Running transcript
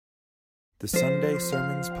the Sunday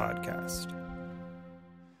Sermons Podcast.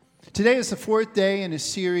 Today is the fourth day in a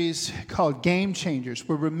series called Game Changers.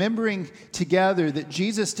 We're remembering together that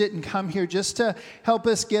Jesus didn't come here just to help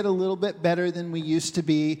us get a little bit better than we used to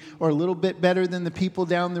be, or a little bit better than the people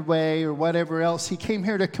down the way, or whatever else. He came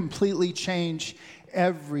here to completely change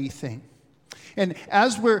everything. And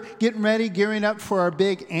as we're getting ready, gearing up for our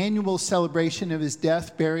big annual celebration of his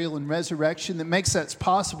death, burial, and resurrection that makes that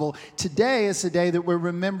possible, today is the day that we're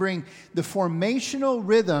remembering the formational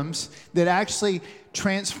rhythms that actually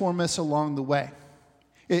transform us along the way.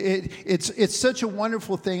 It's such a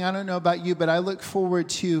wonderful thing. I don't know about you, but I look forward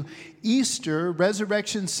to Easter,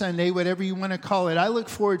 Resurrection Sunday, whatever you want to call it. I look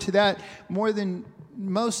forward to that more than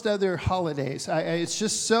most other holidays. It's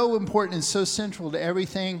just so important and so central to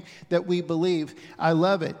everything that we believe. I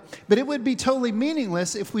love it. But it would be totally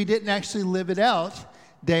meaningless if we didn't actually live it out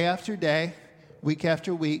day after day, week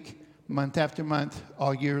after week, month after month,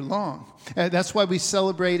 all year long. That's why we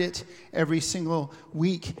celebrate it every single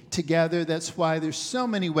week together. That's why there's so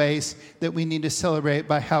many ways that we need to celebrate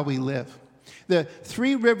by how we live. The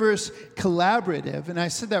Three Rivers Collaborative, and I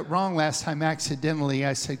said that wrong last time accidentally.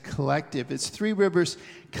 I said collective. It's Three Rivers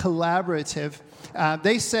Collaborative.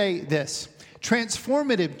 They say this: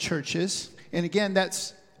 transformative churches, and again,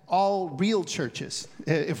 that's all real churches.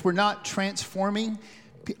 If we're not transforming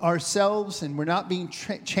ourselves and we're not being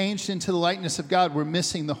changed into the likeness of God, we're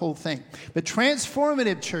missing the whole thing. But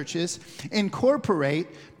transformative churches incorporate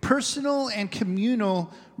personal and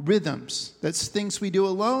communal rhythms. That's things we do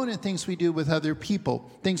alone and things we do with other people,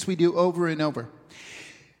 things we do over and over.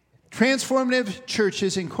 Transformative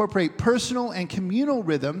churches incorporate personal and communal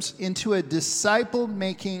rhythms into a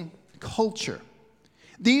disciple-making culture.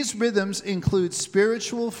 These rhythms include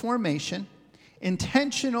spiritual formation,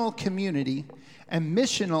 intentional community, and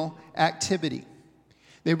missional activity.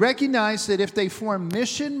 They recognize that if they form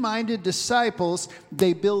mission-minded disciples,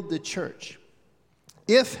 they build the church.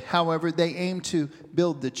 If, however, they aim to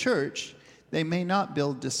build the church, they may not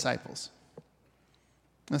build disciples.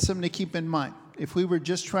 That's something to keep in mind. If we were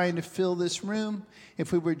just trying to fill this room,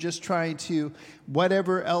 if we were just trying to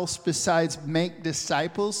whatever else besides make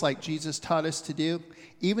disciples like Jesus taught us to do,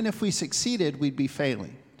 even if we succeeded, we'd be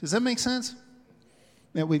failing. Does that make sense?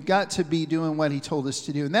 That we've got to be doing what he told us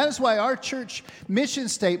to do. And that is why our church mission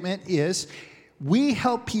statement is, we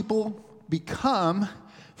help people become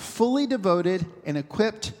fully devoted and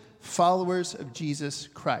equipped followers of Jesus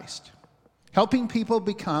Christ. Helping people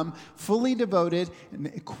become fully devoted and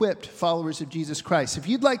equipped followers of Jesus Christ. If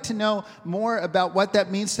you'd like to know more about what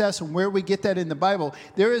that means to us and where we get that in the Bible,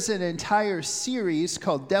 there is an entire series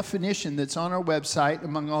called Definition that's on our website,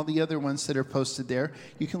 among all the other ones that are posted there.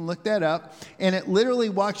 You can look that up, and it literally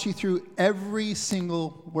walks you through every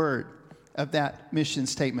single word of that mission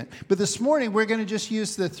statement. But this morning, we're going to just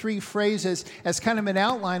use the three phrases as kind of an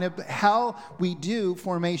outline of how we do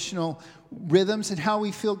formational rhythms and how we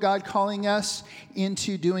feel God calling us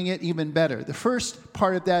into doing it even better. The first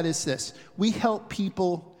part of that is this: we help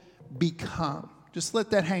people become. Just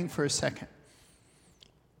let that hang for a second.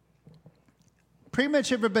 Pretty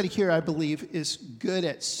much everybody here, I believe, is good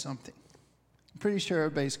at something. I'm pretty sure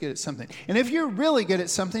everybody's good at something. And if you're really good at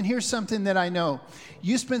something, here's something that I know.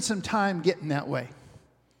 You spend some time getting that way.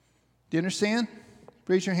 Do you understand?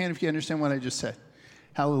 Raise your hand if you understand what I just said.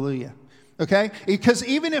 Hallelujah. Okay? Because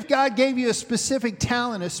even if God gave you a specific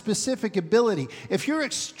talent, a specific ability, if you're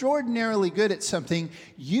extraordinarily good at something,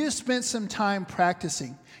 you spent some time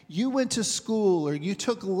practicing. You went to school, or you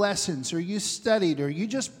took lessons, or you studied, or you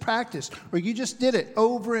just practiced, or you just did it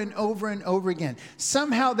over and over and over again.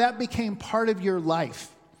 Somehow that became part of your life.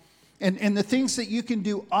 And the things that you can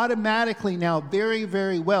do automatically now very,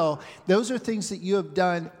 very well, those are things that you have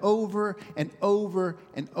done over and over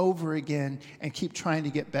and over again and keep trying to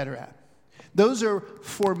get better at. Those are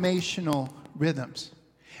formational rhythms.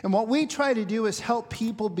 And what we try to do is help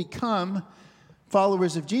people become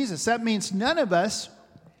followers of Jesus. That means none of us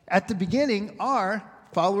at the beginning are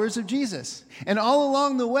followers of Jesus. And all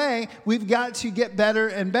along the way, we've got to get better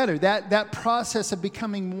and better. That process of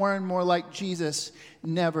becoming more and more like Jesus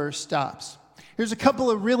never stops. Here's a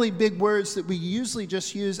couple of really big words that we usually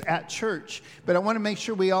just use at church, but I want to make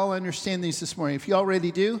sure we all understand these this morning. If you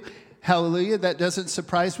already do, hallelujah, that doesn't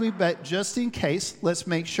surprise me, but just in case, let's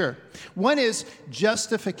make sure. One is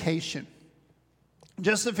justification.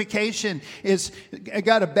 Justification is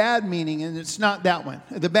got a bad meaning, and it's not that one.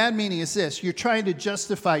 The bad meaning is this: you're trying to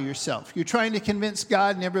justify yourself. You're trying to convince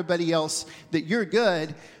God and everybody else that you're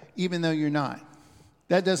good, even though you're not.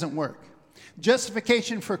 That doesn't work.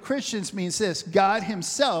 Justification for Christians means this: God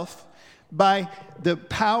himself By the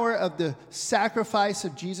power of the sacrifice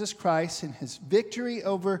of Jesus Christ and his victory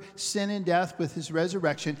over sin and death with his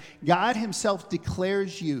resurrection, God himself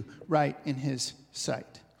declares you right in his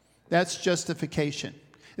sight. That's justification.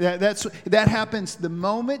 That happens the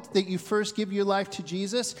moment that you first give your life to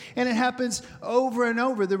Jesus, and it happens over and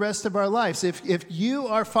over the rest of our lives. If you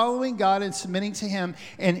are following God and submitting to him,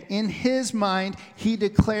 and in his mind he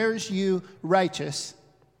declares you righteous,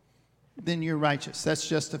 then you're righteous. That's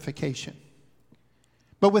justification.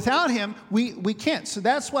 But without him, we can't. So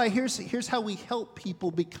that's why here's how we help people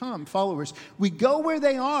become followers. We go where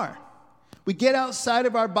they are. We get outside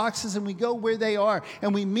of our boxes and we go where they are.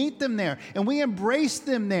 And we meet them there. And we embrace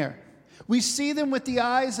them there. We see them with the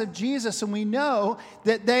eyes of Jesus. And we know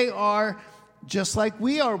that they are just like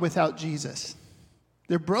we are without Jesus.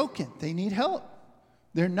 They're broken. They need help.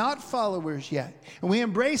 They're not followers yet. And we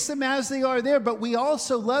embrace them as they are there. But we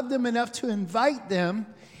also love them enough to invite them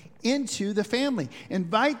into the family.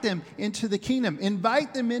 Invite them into the kingdom.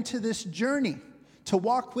 Invite them into this journey to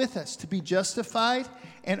walk with us, to be justified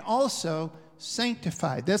and also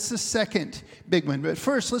sanctified. That's the second big one. But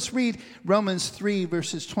first, let's read Romans 3,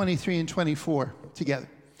 verses 23 and 24 together.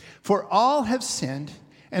 For all have sinned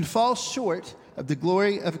and fall short of the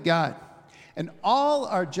glory of God, and all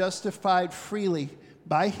are justified freely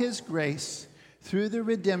by his grace through the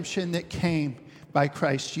redemption that came by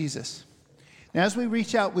Christ Jesus. Now, as we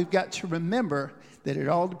reach out, we've got to remember that it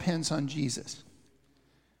all depends on Jesus.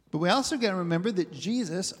 But we also got to remember that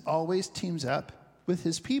Jesus always teams up with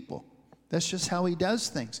his people. That's just how he does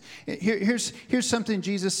things. Here's something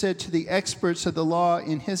Jesus said to the experts of the law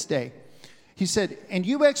in his day. He said, "And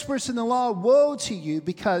you experts in the law, woe to you,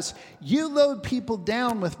 because you load people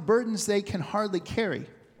down with burdens they can hardly carry,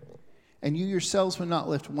 and you yourselves will not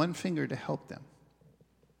lift one finger to help them."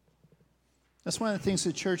 That's one of the things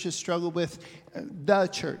the church has struggled with. The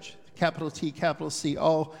church, capital T, capital C,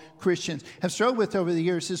 all Christians have struggled with over the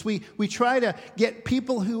years is we try to get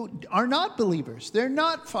people who are not believers. They're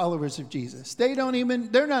not followers of Jesus. They're not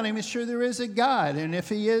even sure there is a God. And if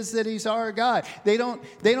he is, that he's our God. They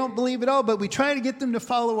don't believe at all, but we try to get them to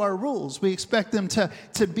follow our rules. We expect them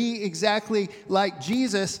to be exactly like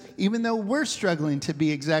Jesus, even though we're struggling to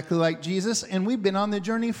be exactly like Jesus, and we've been on the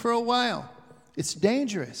journey for a while. It's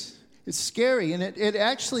dangerous. It's scary, and it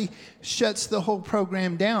actually shuts the whole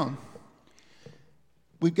program down.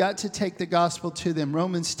 We've got to take the gospel to them.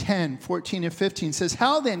 Romans 10, 14 and 15 says,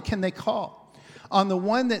 "How then can they call on the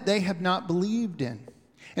one that they have not believed in?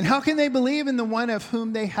 And how can they believe in the one of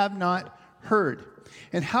whom they have not heard?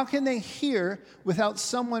 And how can they hear without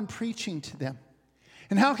someone preaching to them?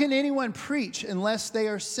 And how can anyone preach unless they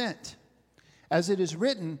are sent? As it is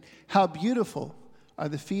written, how beautiful are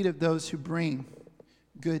the feet of those who bring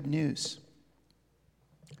good news."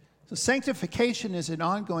 So sanctification is an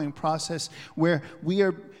ongoing process where we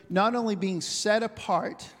are not only being set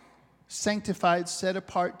apart, sanctified, set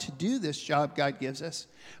apart to do this job God gives us,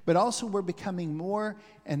 but also we're becoming more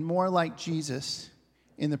and more like Jesus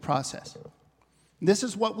in the process. This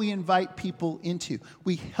is what we invite people into.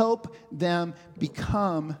 We help them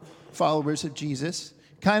become followers of Jesus,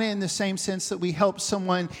 kind of in the same sense that we help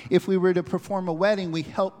someone, if we were to perform a wedding, we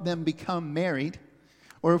help them become married.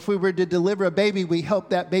 Or if we were to deliver a baby, we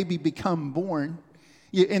help that baby become born.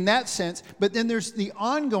 In that sense. But then there's the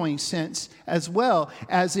ongoing sense as well,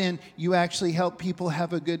 as in you actually help people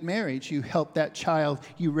have a good marriage. You help that child,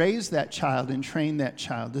 you raise that child and train that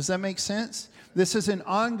child. Does that make sense? This is an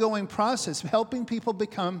ongoing process. Helping people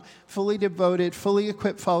become fully devoted, fully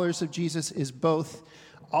equipped followers of Jesus is both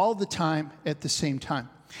all the time at the same time.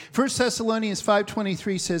 1 Thessalonians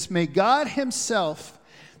 5:23 says, "May God himself,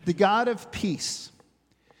 the God of peace,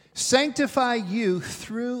 sanctify you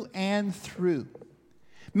through and through.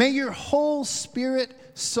 May your whole spirit,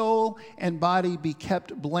 soul, and body be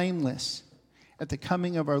kept blameless at the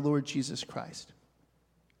coming of our Lord Jesus Christ."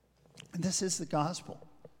 And this is the gospel.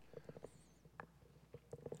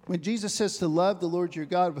 When Jesus says to love the Lord your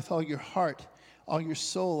God with all your heart, all your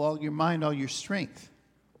soul, all your mind, all your strength,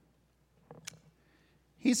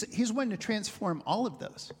 he's wanting to transform all of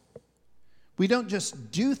those. We don't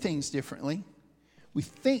just do things differently. We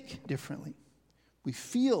think differently. We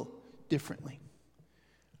feel differently.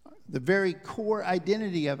 The very core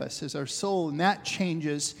identity of us is our soul, and that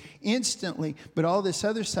changes instantly. But all this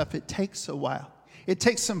other stuff, it takes a while. It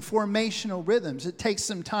takes some formational rhythms. It takes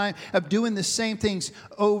some time of doing the same things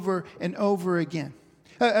over and over again.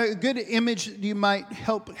 A good image you might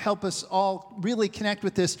help us all really connect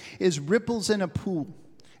with this is ripples in a pool.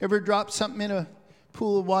 Ever dropped something in a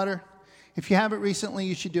pool of water? If you haven't recently,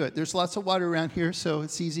 you should do it. There's lots of water around here, so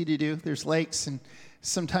it's easy to do. There's lakes and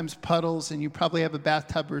sometimes puddles, and you probably have a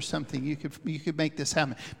bathtub or something. You could make this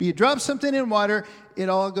happen. But you drop something in water, it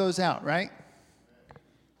all goes out, right?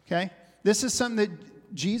 Okay? This is something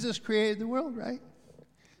that Jesus created the world, right?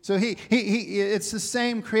 So it's the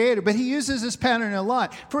same creator, but he uses this pattern a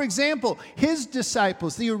lot. For example, his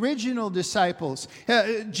disciples, the original disciples,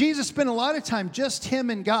 Jesus spent a lot of time just him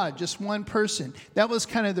and God, just one person. That was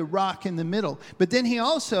kind of the rock in the middle. But then he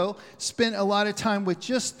also spent a lot of time with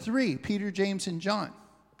just three, Peter, James, and John.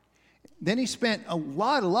 Then he spent a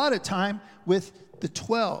lot of time with the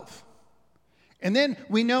 12. And then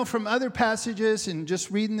we know from other passages and just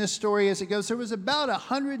reading this story as it goes, there was about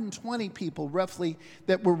 120 people roughly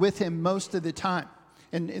that were with him most of the time.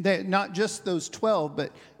 And not just those 12,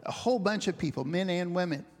 but a whole bunch of people, men and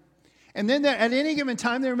women. And then at any given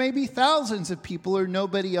time, there may be thousands of people or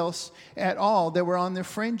nobody else at all that were on the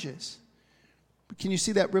fringes. But can you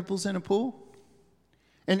see that ripples in a pool?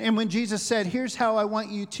 And when Jesus said, here's how I want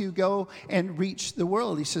you to go and reach the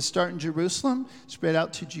world. He says, start in Jerusalem, spread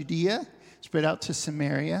out to Judea, spread out to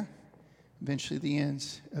Samaria, eventually the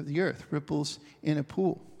ends of the earth, ripples in a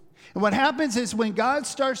pool. And what happens is when God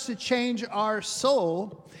starts to change our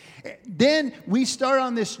soul, then we start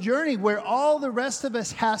on this journey where all the rest of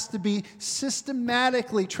us has to be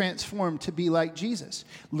systematically transformed to be like Jesus.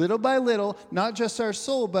 Little by little, not just our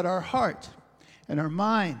soul, but our heart and our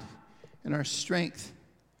mind and our strength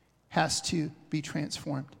has to be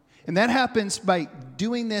transformed. And that happens by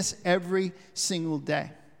doing this every single day.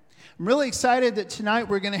 I'm really excited that tonight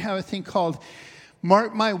we're going to have a thing called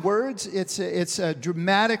Mark My Words. It's a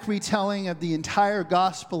dramatic retelling of the entire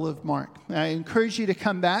Gospel of Mark. I encourage you to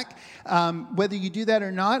come back. Whether you do that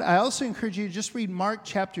or not, I also encourage you to just read Mark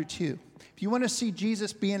chapter 2. If you want to see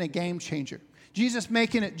Jesus being a game changer, Jesus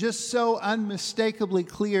making it just so unmistakably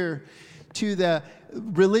clear to the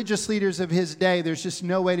religious leaders of his day, there's just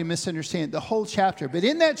no way to misunderstand the whole chapter. But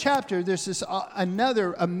in that chapter, there's this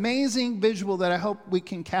another amazing visual that I hope we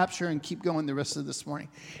can capture and keep going the rest of this morning.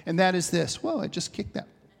 And that is this. Whoa, I just kicked that.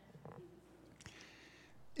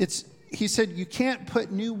 He said, you can't put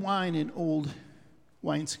new wine in old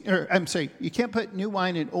wineskins. You can't put new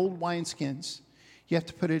wine in old wineskins. You have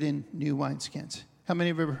to put it in new wineskins. How many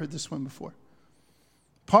have ever heard this one before?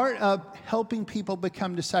 Part of helping people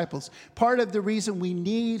become disciples, part of the reason we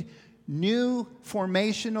need new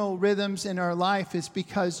formational rhythms in our life is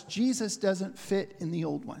because Jesus doesn't fit in the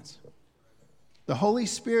old ones. The Holy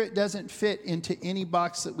Spirit doesn't fit into any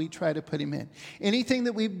box that we try to put him in. Anything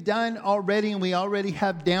that we've done already and we already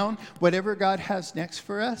have down, whatever God has next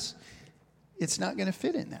for us, it's not going to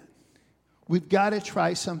fit in that. We've got to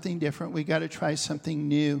try something different. We've got to try something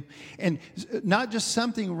new. And not just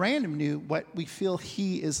something random new, what we feel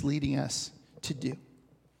he is leading us to do.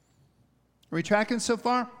 Are we tracking so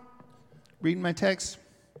far? Reading my text?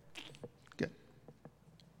 Good.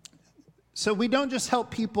 So we don't just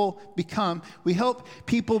help people become, we help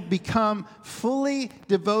people become fully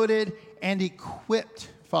devoted and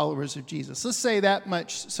equipped followers of Jesus. Let's say that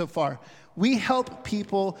much so far. We help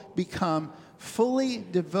people become fully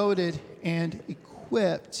devoted and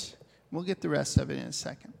equipped. We'll get the rest of it in a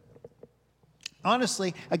second.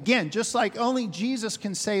 Honestly, again, just like only Jesus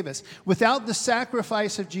can save us, without the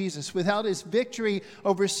sacrifice of Jesus, without his victory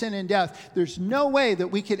over sin and death, there's no way that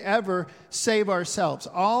we could ever save ourselves.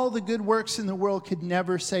 All the good works in the world could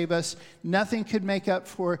never save us. Nothing could make up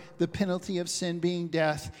for the penalty of sin being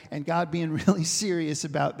death, and God being really serious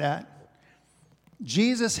about that.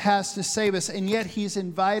 Jesus has to save us, and yet he's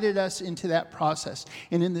invited us into that process.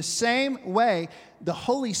 And in the same way, the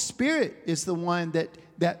Holy Spirit is the one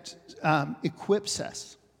that equips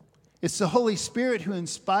us. It's the Holy Spirit who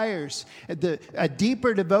inspires a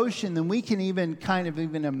deeper devotion than we can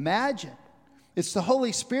even imagine. It's the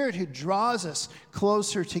Holy Spirit who draws us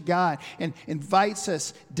closer to God and invites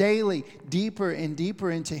us daily deeper and deeper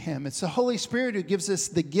into him. It's the Holy Spirit who gives us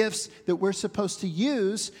the gifts that we're supposed to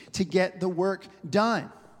use to get the work done.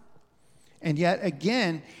 And yet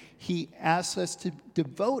again, he asks us to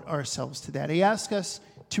devote ourselves to that. He asks us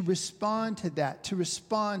to respond to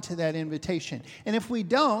that invitation. And if we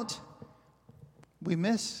don't, we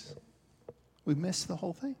miss the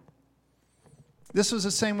whole thing. This was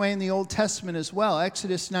the same way in the Old Testament as well.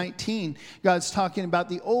 Exodus 19, God's talking about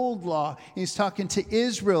the old law. He's talking to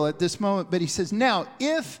Israel at this moment, but he says, now,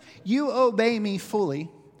 if you obey me fully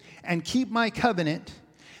and keep my covenant,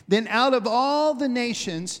 then out of all the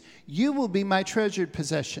nations, you will be my treasured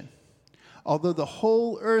possession. Although the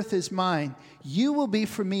whole earth is mine, you will be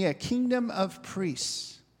for me a kingdom of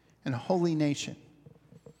priests and a holy nation.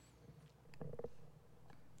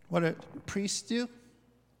 What do priests do?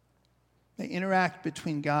 They interact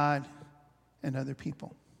between God and other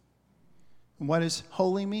people. And what does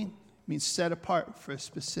holy mean? It means set apart for a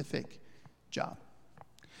specific job.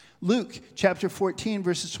 Luke chapter 14,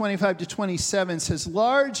 verses 25 to 27 says,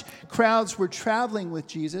 large crowds were traveling with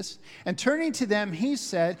Jesus, and turning to them, he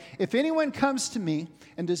said, if anyone comes to me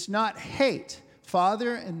and does not hate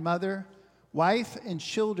father and mother, wife and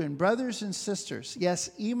children, brothers and sisters,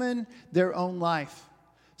 yes, even their own life,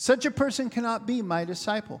 such a person cannot be my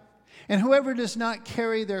disciple. And whoever does not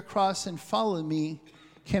carry their cross and follow me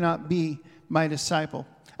cannot be my disciple.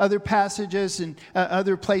 Other passages and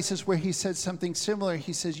other places where he said something similar,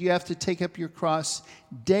 he says you have to take up your cross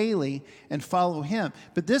daily and follow him.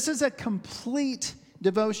 But this is a complete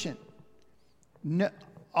devotion. No,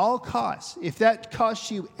 all costs. If that costs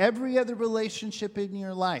you every other relationship in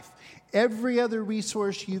your life, every other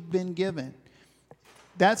resource you've been given,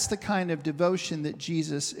 that's the kind of devotion that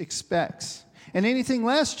Jesus expects. And anything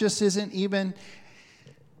less just isn't even,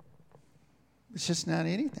 it's just not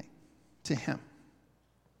anything to him.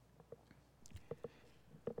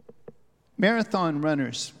 Marathon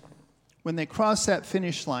runners, when they cross that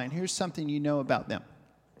finish line, here's something you know about them.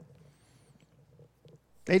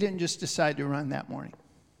 They didn't just decide to run that morning.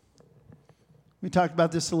 We talked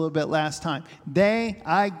about this a little bit last time. They,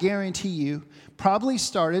 I guarantee you, probably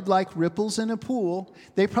started like ripples in a pool.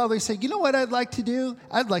 They probably said, you know what I'd like to do?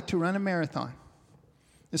 I'd like to run a marathon.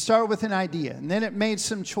 It started with an idea, and then it made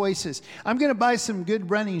some choices. I'm going to buy some good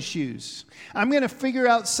running shoes. I'm going to figure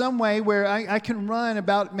out some way where I can run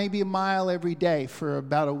about maybe a mile every day for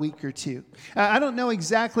about a week or two. I don't know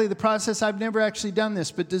exactly the process. I've never actually done this,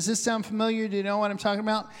 but does this sound familiar? Do you know what I'm talking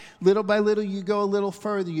about? Little by little, you go a little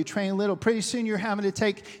further. You train a little. Pretty soon, you're having to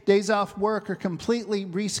take days off work or completely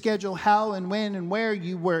reschedule how and when and where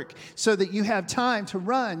you work so that you have time to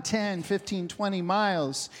run 10, 15, 20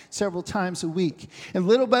 miles several times a week. And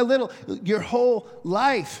little by little, your whole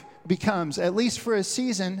life becomes, at least for a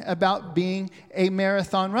season, about being a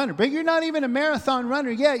marathon runner. But you're not even a marathon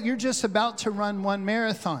runner yet. You're just about to run one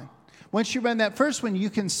marathon. Once you run that first one,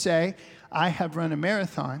 you can say, I have run a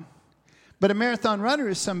marathon. But a marathon runner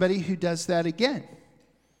is somebody who does that again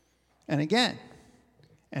and again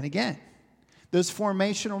and again. Those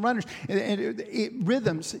formational runners,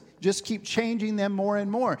 rhythms, just keep changing them more and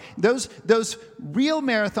more. Those real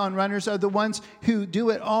marathon runners are the ones who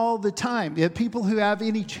do it all the time. The people who have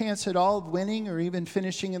any chance at all of winning or even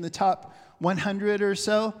finishing in the top 100 or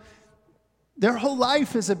so, their whole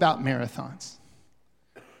life is about marathons.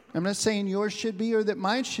 I'm not saying yours should be or that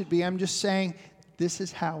mine should be. I'm just saying this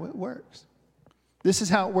is how it works. This is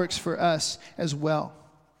how it works for us as well.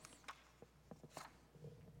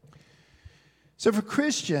 So for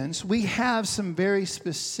Christians, we have some very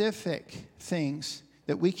specific things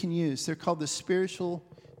that we can use. They're called the spiritual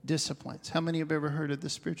disciplines. How many have ever heard of the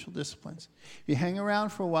spiritual disciplines? If you hang around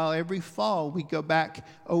for a while, every fall we go back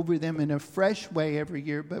over them in a fresh way every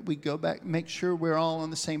year, but we go back, make sure we're all on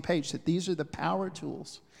the same page, that these are the power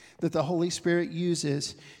tools that the Holy Spirit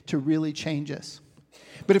uses to really change us.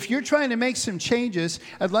 But if you're trying to make some changes,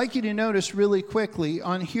 I'd like you to notice really quickly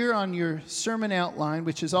on your sermon outline,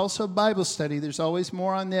 which is also Bible study. There's always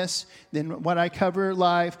more on this than what I cover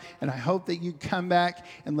live, and I hope that you come back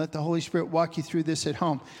and let the Holy Spirit walk you through this at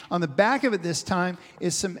home. On the back of it this time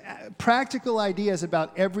is some practical ideas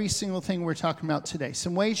about every single thing we're talking about today.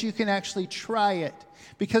 Some ways you can actually try it.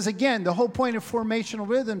 Because again, the whole point of formational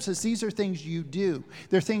rhythms is these are things you do.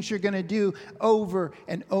 They're things you're going to do over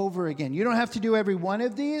and over again. You don't have to do every one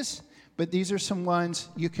of these, but these are some ones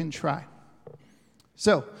you can try.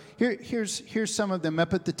 So here's some of them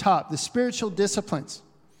up at the top. The spiritual disciplines.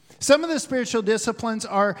 Some of the spiritual disciplines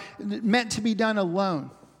are meant to be done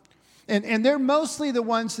alone. And they're mostly the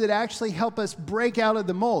ones that actually help us break out of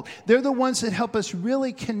the mold. They're the ones that help us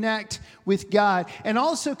really connect with God and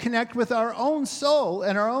also connect with our own soul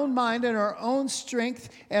and our own mind and our own strength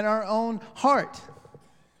and our own heart.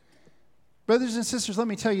 Brothers and sisters, let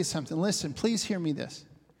me tell you something. Listen, please hear me this.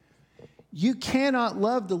 You cannot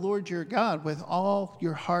love the Lord your God with all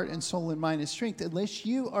your heart and soul and mind and strength unless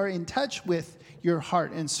you are in touch with your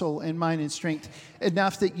heart and soul and mind and strength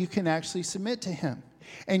enough that you can actually submit to Him.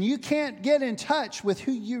 And you can't get in touch with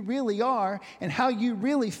who you really are and how you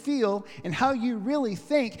really feel and how you really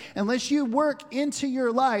think unless you work into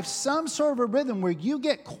your life some sort of a rhythm where you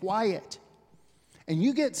get quiet and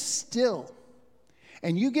you get still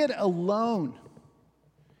and you get alone.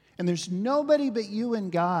 And there's nobody but you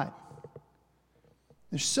and God.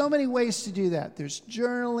 There's so many ways to do that. There's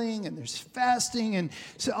journaling and there's fasting and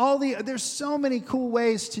so there's so many cool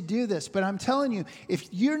ways to do this. But I'm telling you,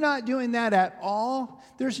 if you're not doing that at all,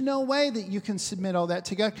 there's no way that you can submit all that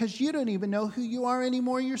to God because you don't even know who you are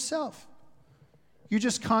anymore yourself. You're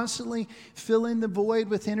just constantly filling the void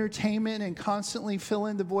with entertainment and constantly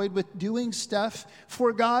filling the void with doing stuff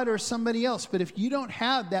for God or somebody else. But if you don't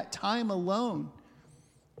have that time alone,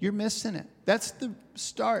 you're missing it. That's the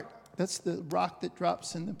start. That's the rock that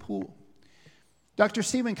drops in the pool. Dr.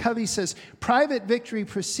 Stephen Covey says, private victory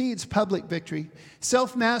precedes public victory.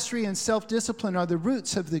 Self-mastery and self-discipline are the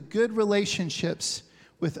roots of the good relationships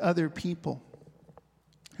with other people.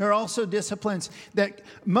 There are also disciplines that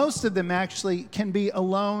most of them actually can be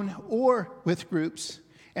alone or with groups,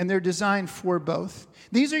 and they're designed for both.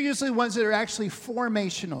 These are usually ones that are actually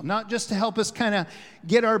formational, not just to help us kind of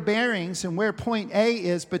get our bearings and where point A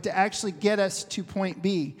is, but to actually get us to point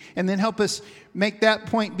B, and then help us make that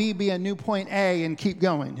point B be a new point A and keep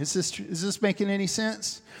going. Is this making any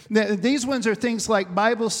sense? These ones are things like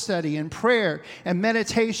Bible study and prayer and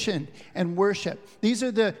meditation and worship. These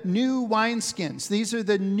are the new wineskins. These are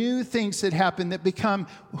the new things that happen that become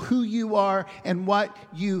who you are and what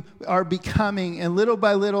you are becoming, and little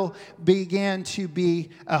by little began to be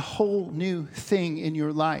a whole new thing in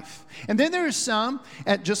your life. And then there are some,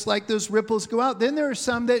 just like those ripples go out, then there are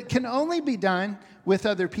some that can only be done with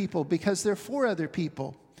other people because they're for other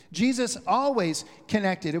people. Jesus always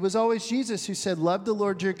connected. It was always Jesus who said, love the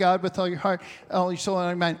Lord your God with all your heart, all your soul, and all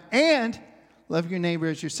your mind, and love your neighbor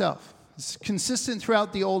as yourself. It's consistent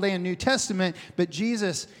throughout the Old and New Testament, but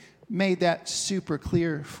Jesus made that super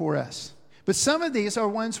clear for us. But some of these are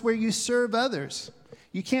ones where you serve others.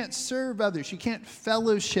 You can't serve others. You can't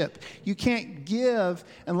fellowship. You can't give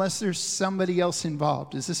unless there's somebody else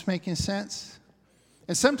involved. Is this making sense?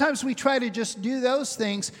 And sometimes we try to just do those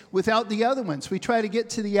things without the other ones. We try to get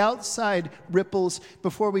to the outside ripples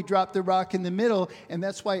before we drop the rock in the middle, and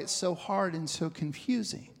that's why it's so hard and so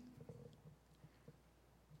confusing.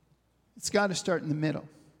 It's got to start in the middle.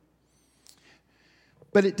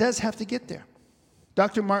 But it does have to get there.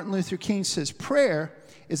 Dr. Martin Luther King says, prayer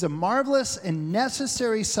is a marvelous and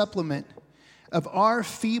necessary supplement of our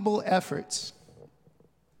feeble efforts,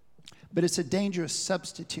 but it's a dangerous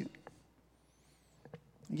substitute.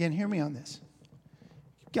 Again, hear me on this.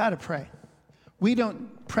 You've got to pray. We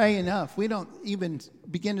don't pray enough. We don't even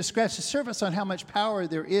begin to scratch the surface on how much power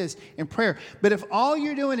there is in prayer. But if all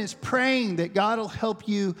you're doing is praying that God will help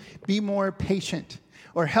you be more patient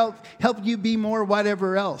or help you be more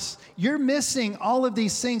whatever else, you're missing all of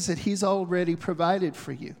these things that he's already provided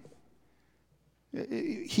for you.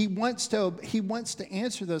 He wants to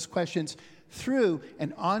answer those questions through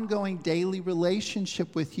an ongoing daily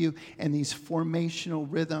relationship with you and these formational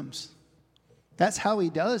rhythms. That's how he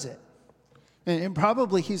does it. And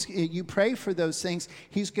probably you pray for those things,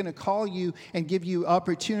 he's going to call you and give you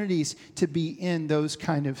opportunities to be in those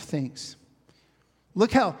kind of things.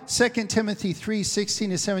 Look how 2 Timothy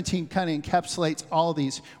 3:16-17 kind of encapsulates all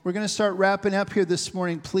these. We're going to start wrapping up here this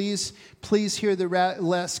morning. Please hear the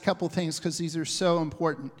last couple things because these are so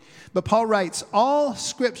important. But Paul writes, all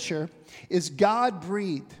Scripture is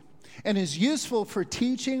God-breathed and is useful for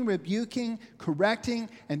teaching, rebuking, correcting,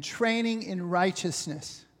 and training in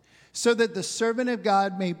righteousness, so that the servant of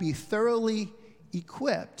God may be thoroughly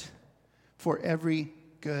equipped for every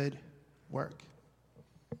good work.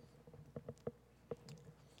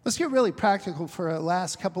 Let's get really practical for our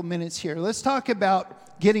last couple minutes here. Let's talk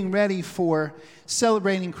about getting ready for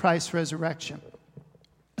celebrating Christ's resurrection.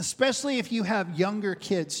 Especially if you have younger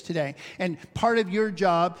kids today. And part of your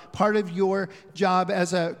job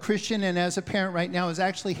as a Christian and as a parent right now is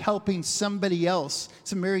actually helping somebody else,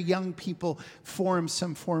 some very young people, form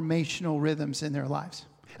some formational rhythms in their lives.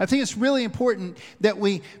 I think it's really important that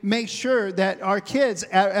we make sure that our kids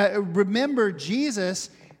remember Jesus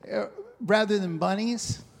rather than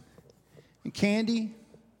bunnies and candy.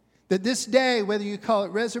 That this day, whether you call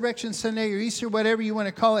it Resurrection Sunday or Easter, whatever you want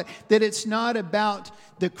to call it, that it's not about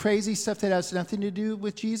the crazy stuff that has nothing to do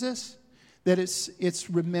with Jesus, that it's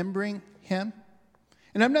remembering him.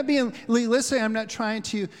 And I'm not I'm not trying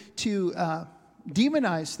to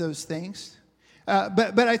demonize those things,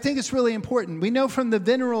 but I think it's really important. We know from the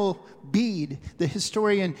Venerable Bede, the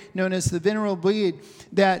historian known as the Venerable Bede,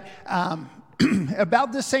 that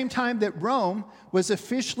about the same time that Rome was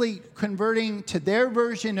officially converting to their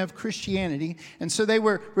version of Christianity, and so they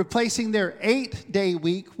were replacing their 8-day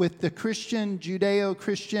week with the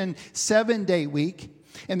Judeo-Christian 7-day week,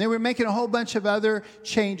 and they were making a whole bunch of other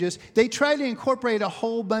changes. They tried to incorporate a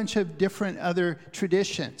whole bunch of different other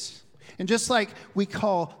traditions. And just like we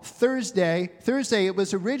call Thursday, it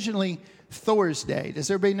was originally Thor's Day.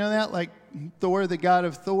 Does everybody know that? Like Thor, the god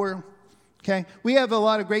of Thor? Okay, we have a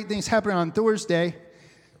lot of great things happening on Thor's Day,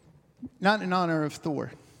 not in honor of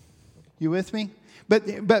Thor. You with me? But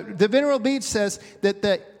the Venerable Bede says that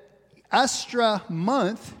the Astra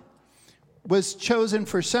month was chosen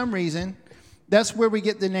for some reason. That's where we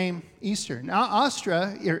get the name Easter. Now,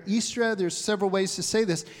 Astra, or Istra, there's several ways to say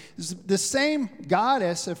this, is the same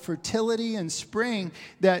goddess of fertility and spring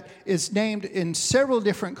that is named in several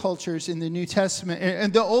different cultures in the New Testament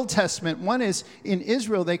and the Old Testament. One is in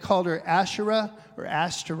Israel, they called her Asherah or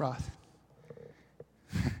Ashtaroth.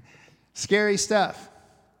 Scary stuff.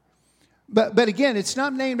 But again, it's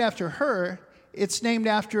not named after her. It's named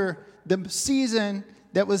after the season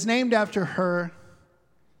that was named after her.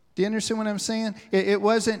 Do you understand what I'm saying? It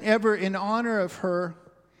wasn't ever in honor of her.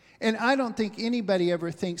 And I don't think anybody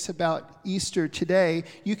ever thinks about Easter today.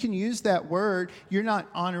 You can use that word. You're not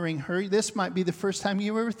honoring her. This might be the first time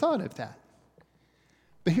you ever thought of that.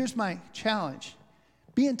 But here's my challenge.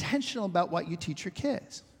 Be intentional about what you teach your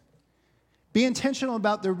kids. Be intentional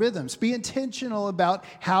about their rhythms. Be intentional about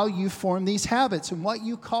how you form these habits and what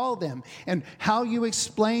you call them and how you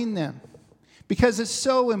explain them. Because it's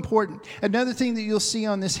so important. Another thing that you'll see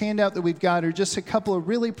on this handout that we've got are just a couple of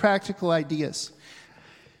really practical ideas.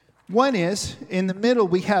 One is, in the middle,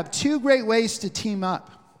 we have 2 great ways to team up.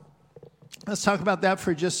 Let's talk about that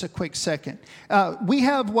for just a quick second. We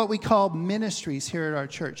have what we call ministries here at our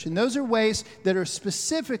church. And those are ways that are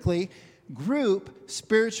specifically group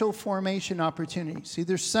spiritual formation opportunities. See,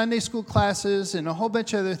 there's Sunday school classes and a whole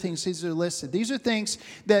bunch of other things. These are listed. These are things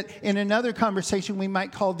that in another conversation we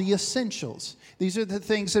might call the essentials. These are the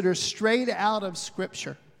things that are straight out of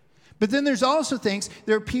Scripture. But then there's also things,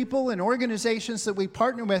 there are people and organizations that we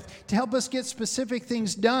partner with to help us get specific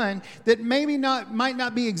things done that might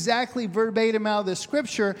not be exactly verbatim out of the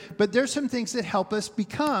Scripture, but there's some things that help us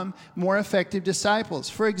become more effective disciples.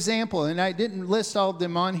 For example, and I didn't list all of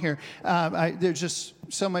them on here, there's just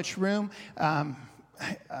so much room.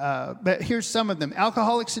 But here's some of them.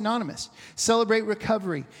 Alcoholics Anonymous, Celebrate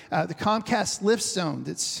Recovery, the Comcast Lift Zone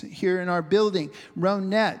that's here in our building, Roan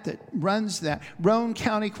Net that runs that, Roan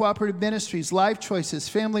County Cooperative Ministries, Life Choices,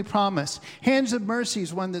 Family Promise, Hands of Mercy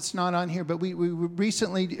is one that's not on here, but we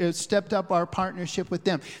recently stepped up our partnership with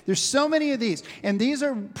them. There's so many of these, and these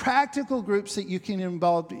are practical groups that you can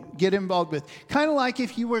get involved with. Kind of like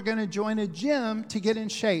if you were going to join a gym to get in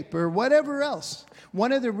shape or whatever else.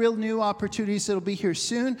 One of the real new opportunities that'll be here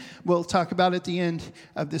soon, we'll talk about at the end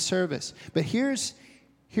of the service. But here's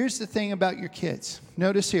the thing about your kids.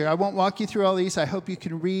 Notice here, I won't walk you through all these. I hope you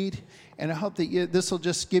can read, and I hope that this will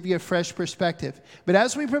just give you a fresh perspective. But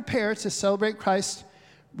as we prepare to celebrate Christ's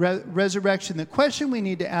resurrection, the question we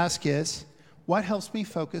need to ask is, what helps me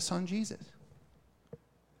focus on Jesus?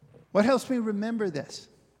 What helps me remember this?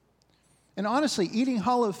 And honestly, eating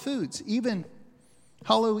hollow foods, even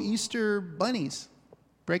hollow Easter bunnies,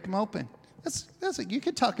 break them open. You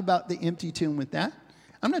could talk about the empty tomb with that.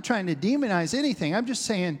 I'm not trying to demonize anything. I'm just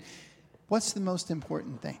saying, what's the most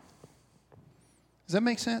important thing? Does that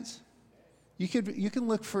make sense? You can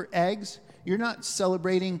look for eggs. You're not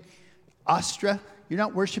celebrating Astra. You're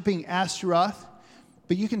not worshiping Astaroth.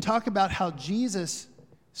 But you can talk about how Jesus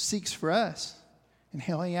seeks for us and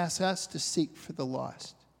how he asks us to seek for the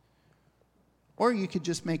lost. Or you could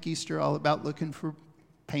just make Easter all about looking for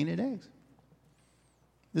painted eggs.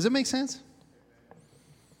 Does it make sense?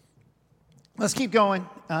 Let's keep going.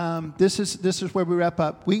 This is where we wrap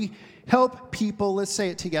up. We help people, let's say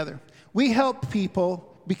it together. We help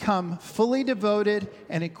people become fully devoted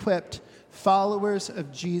and equipped followers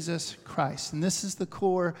of Jesus Christ. And this is the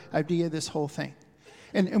core idea of this whole thing.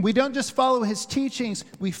 And we don't just follow his teachings,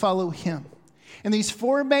 we follow him. And these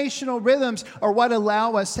formational rhythms are what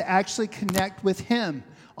allow us to actually connect with him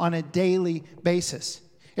on a daily basis.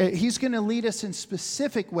 He's going to lead us in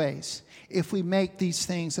specific ways if we make these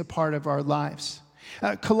things a part of our lives.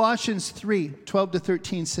 Colossians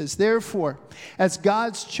 3:12-13 says, "Therefore, as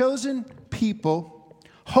God's chosen people,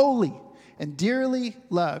 holy and dearly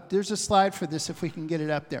loved." There's a slide for this if we can get it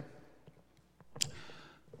up there.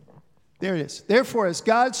 There it is. "Therefore, as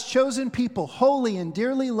God's chosen people, holy and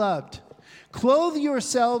dearly loved, clothe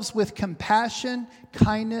yourselves with compassion,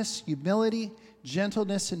 kindness, humility,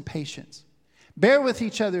 gentleness, and patience. Bear with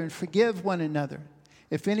each other and forgive one another.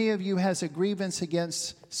 If any of you has a grievance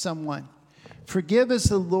against someone, forgive as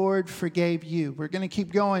the Lord forgave you." We're going to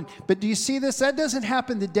keep going. But do you see this? That doesn't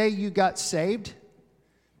happen the day you got saved.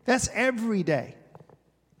 That's every day.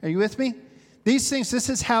 Are you with me? These things, this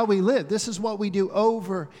is how we live. This is what we do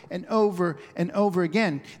over and over and over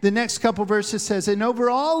again. The next couple verses says, "And over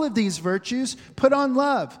all of these virtues, put on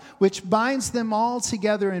love, which binds them all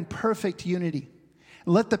together in perfect unity.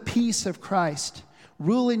 Let the peace of Christ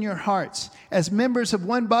rule in your hearts. As members of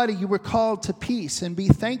one body, you were called to peace, and be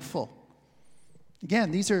thankful."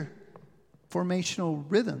 Again, these are formational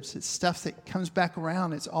rhythms. It's stuff that comes back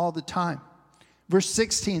around. It's all the time. Verse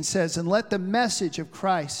 16 says, and let the message of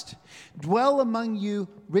Christ dwell among you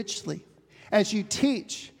richly, as you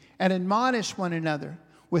teach and admonish one another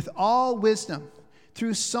with all wisdom,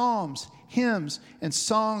 through psalms, hymns, and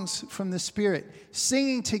songs from the Spirit,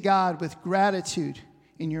 singing to God with gratitude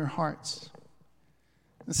in your hearts.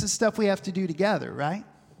 This is stuff we have to do together, right?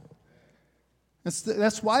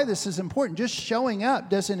 That's why this is important. Just showing up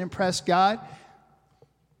doesn't impress God,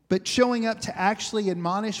 but showing up to actually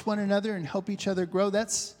admonish one another and help each other grow,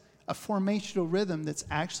 that's a formational rhythm that's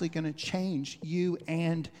actually going to change you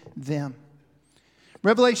and them.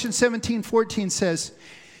 Revelation 17:14 says,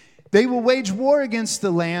 they will wage war against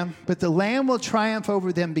the Lamb, but the Lamb will triumph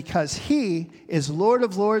over them because he is Lord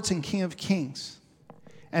of lords and King of kings.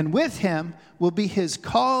 And with him will be his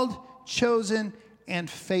called, chosen, and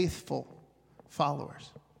faithful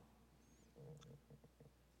followers.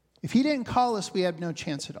 If he didn't call us, we have no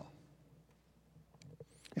chance at all.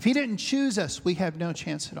 If he didn't choose us, we have no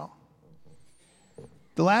chance at all.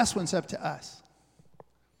 The last one's up to us.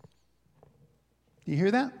 Do you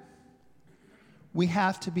hear that? We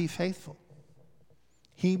have to be faithful.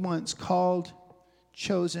 He wants called,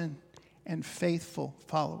 chosen, and faithful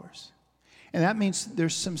followers. And that means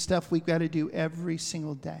there's some stuff we've got to do every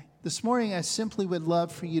single day. This morning, I simply would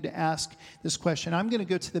love for you to ask this question. I'm going to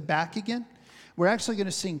go to the back again. We're actually going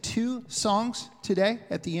to sing 2 songs today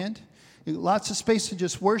at the end. Lots of space to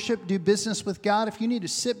just worship, do business with God. If you need to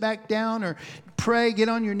sit back down or pray, get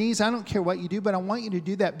on your knees, I don't care what you do, but I want you to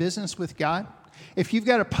do that business with God. If you've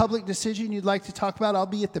got a public decision you'd like to talk about, I'll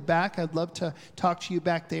be at the back. I'd love to talk to you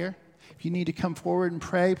back there. If you need to come forward and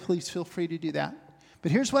pray, please feel free to do that.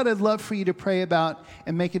 But here's what I'd love for you to pray about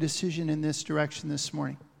and make a decision in this direction this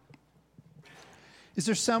morning. Is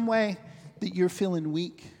there some way that you're feeling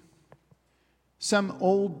weak? Some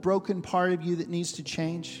old broken part of you that needs to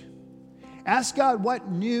change? Ask God what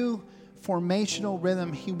new formational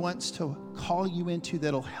rhythm he wants to call you into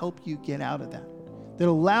that'll help you get out of that.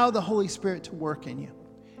 That'll allow the Holy Spirit to work in you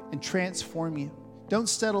and transform you. Don't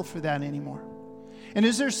settle for that anymore. And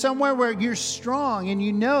is there somewhere where you're strong and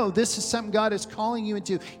you know this is something God is calling you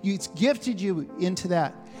into? He's gifted you into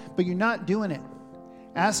that, but you're not doing it.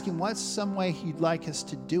 Ask him what's some way he'd like us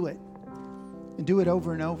to do it and do it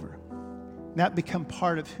over and over. And that become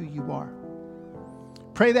part of who you are.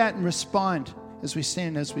 Pray that and respond as we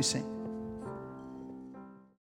stand, as we sing.